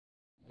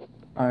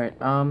Alright,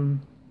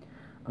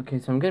 okay,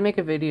 so I'm gonna make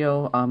a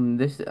video, I'm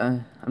just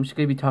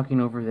gonna be talking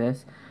over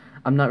this.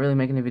 I'm not really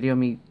making a video of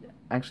me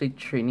actually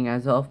training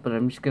as elf, but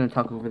I'm just gonna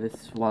talk over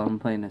this while I'm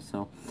playing this,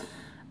 so.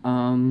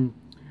 Um,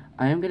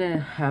 I am gonna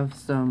have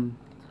some,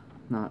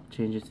 not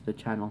changes to the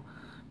channel,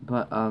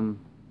 but,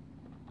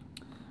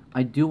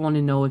 I do want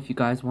to know if you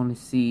guys want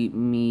to see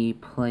me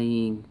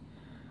playing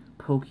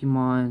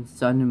Pokemon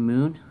Sun and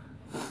Moon.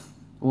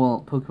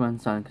 Well,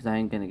 Pokemon Sun, because I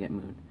ain't gonna get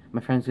Moon.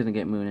 My friend's gonna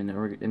get Moon, and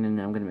then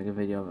I'm gonna make a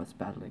video of us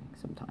battling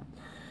sometime.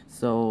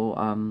 So,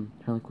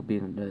 her link will be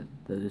in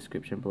the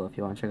description below if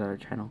you want to check out our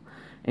channel.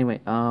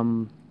 Anyway,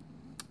 I'm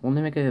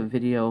gonna make a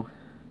video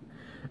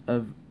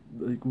of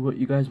like what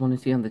you guys want to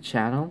see on the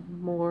channel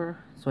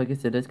more. So I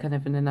guess it is kind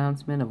of an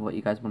announcement of what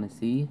you guys want to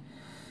see.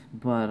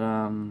 But,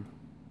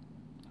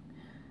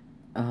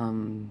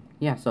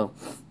 yeah, so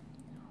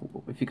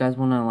if you guys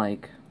want to,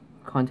 like,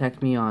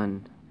 contact me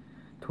on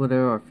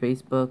Twitter or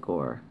Facebook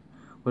or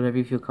whatever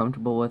you feel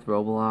comfortable with,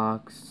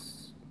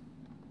 Roblox,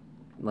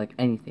 like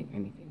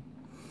anything.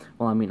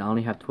 Well, I mean, I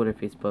only have Twitter,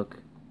 Facebook,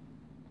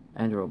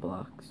 and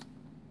Roblox.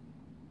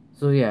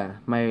 So yeah,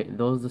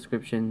 those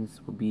descriptions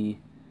will be,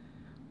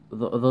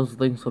 those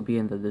links will be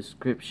in the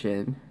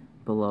description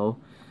below,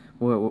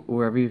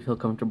 wherever you feel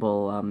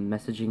comfortable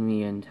messaging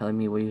me and telling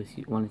me what you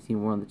want to see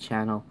more on the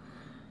channel.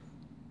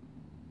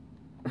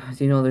 As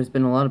you know, there's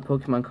been a lot of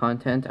Pokemon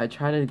content. I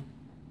try to,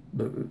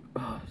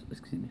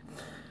 excuse me.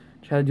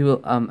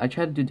 I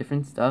try to do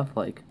different stuff,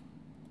 like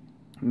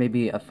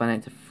maybe a Five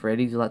Nights at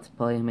Freddy's Let's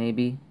Play.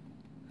 Maybe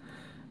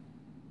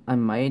I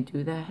might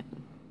do that.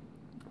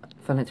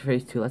 Five Nights at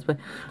Freddy's 2 Let's Play.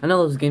 I know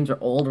those games are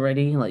old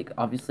already. Like,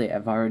 obviously,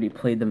 I've already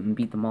played them and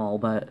beat them all.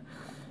 But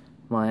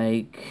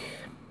like,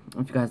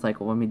 if you guys like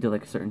want me to do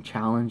like a certain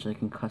challenge,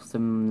 like in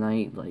custom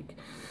night, like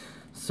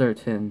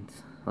certain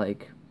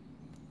like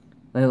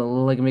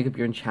make up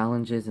your own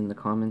challenges in the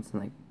comments,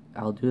 and like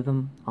I'll do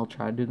them. I'll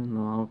try to do them,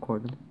 and I'll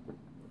record them.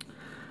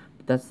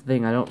 But that's the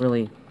thing. I don't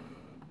really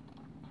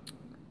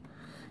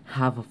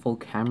have a full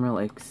camera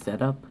like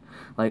setup.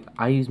 Like,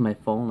 I use my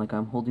phone. Like,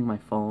 I'm holding my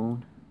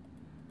phone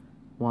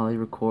while I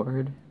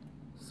record.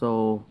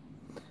 So,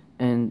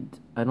 and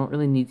I don't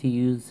really need to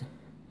use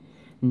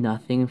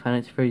nothing in Five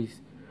Nights at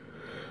Freddy's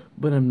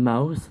but a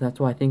mouse. That's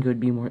why I think it would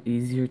be more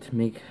easier to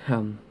make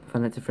Five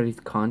Nights at Freddy's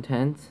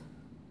content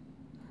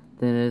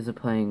than it is of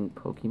playing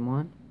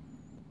Pokemon.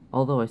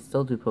 Although I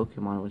still do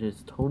Pokemon, which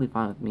is totally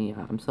fine with me.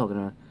 I'm still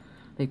gonna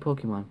make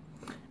Pokemon.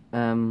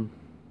 Now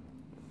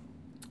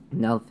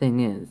the thing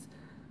is,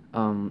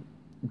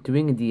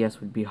 doing a DS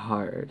would be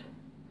hard,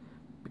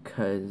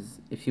 because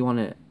if you want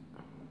to,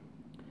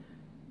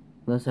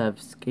 let's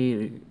have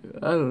skating,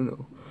 I don't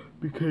know,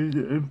 because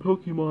in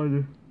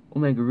Pokemon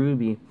Omega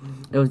Ruby,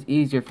 it was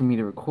easier for me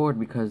to record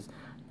because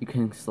you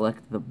can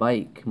select the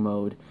bike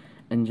mode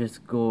and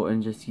just go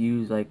and just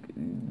use like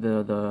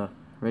the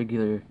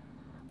regular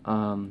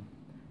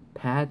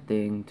pad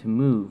thing to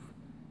move.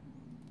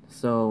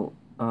 So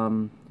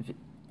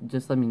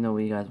just let me know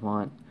what you guys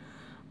want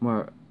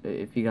more,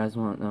 if you guys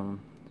want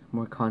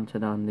more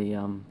content on the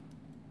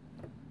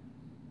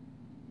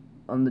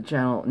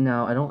channel.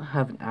 Now, I don't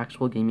have an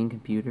actual gaming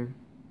computer.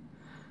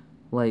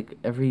 Like,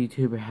 every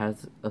YouTuber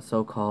has a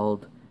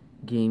so-called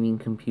gaming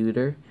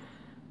computer.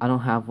 I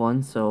don't have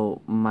one,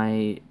 so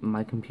my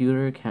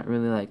computer can't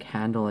really like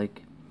handle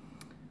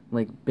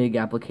like big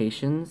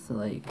applications.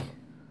 Like,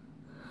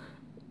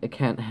 it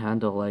can't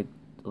handle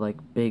like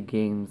big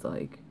games.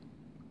 Like,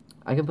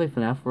 I can play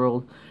FNAF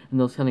World and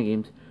those kind of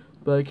games,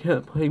 but I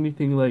can't play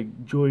anything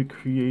like Joy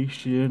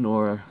Creation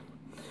or,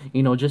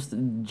 you know, just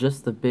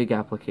the big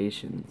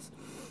applications.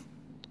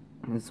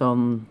 And so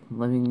I'm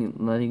letting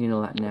you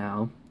know that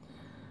now,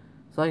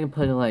 so I can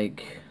play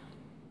like,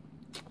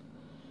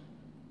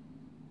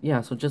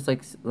 yeah. So just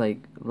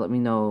like let me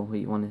know what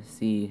you want to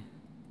see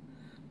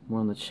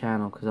more on the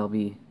channel, because I'll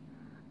be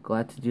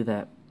glad to do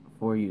that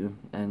for you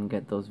and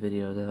get those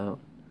videos out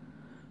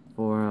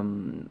for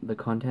the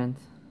content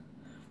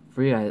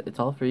for you guys. It's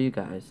all for you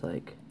guys.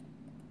 Like,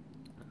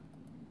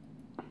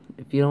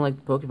 if you don't like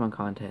the Pokemon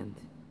content,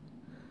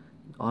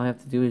 all I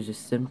have to do is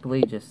just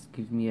simply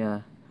shoot me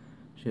a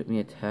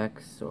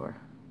text or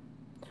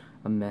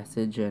a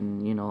message,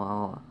 and you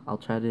know, I'll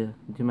try to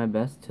do my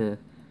best to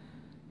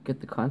get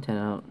the content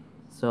out.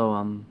 So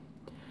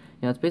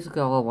yeah, that's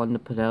basically all I wanted to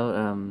put out.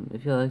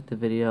 If you liked the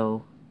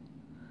video,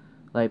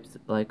 like,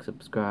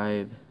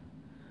 subscribe.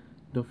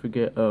 Don't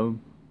forget, the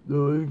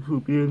links will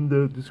be in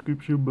the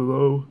description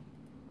below.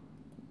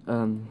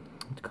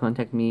 To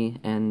contact me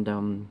and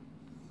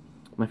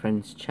my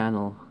friend's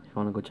channel if you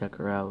want to go check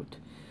her out.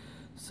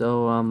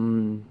 So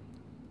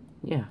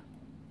yeah.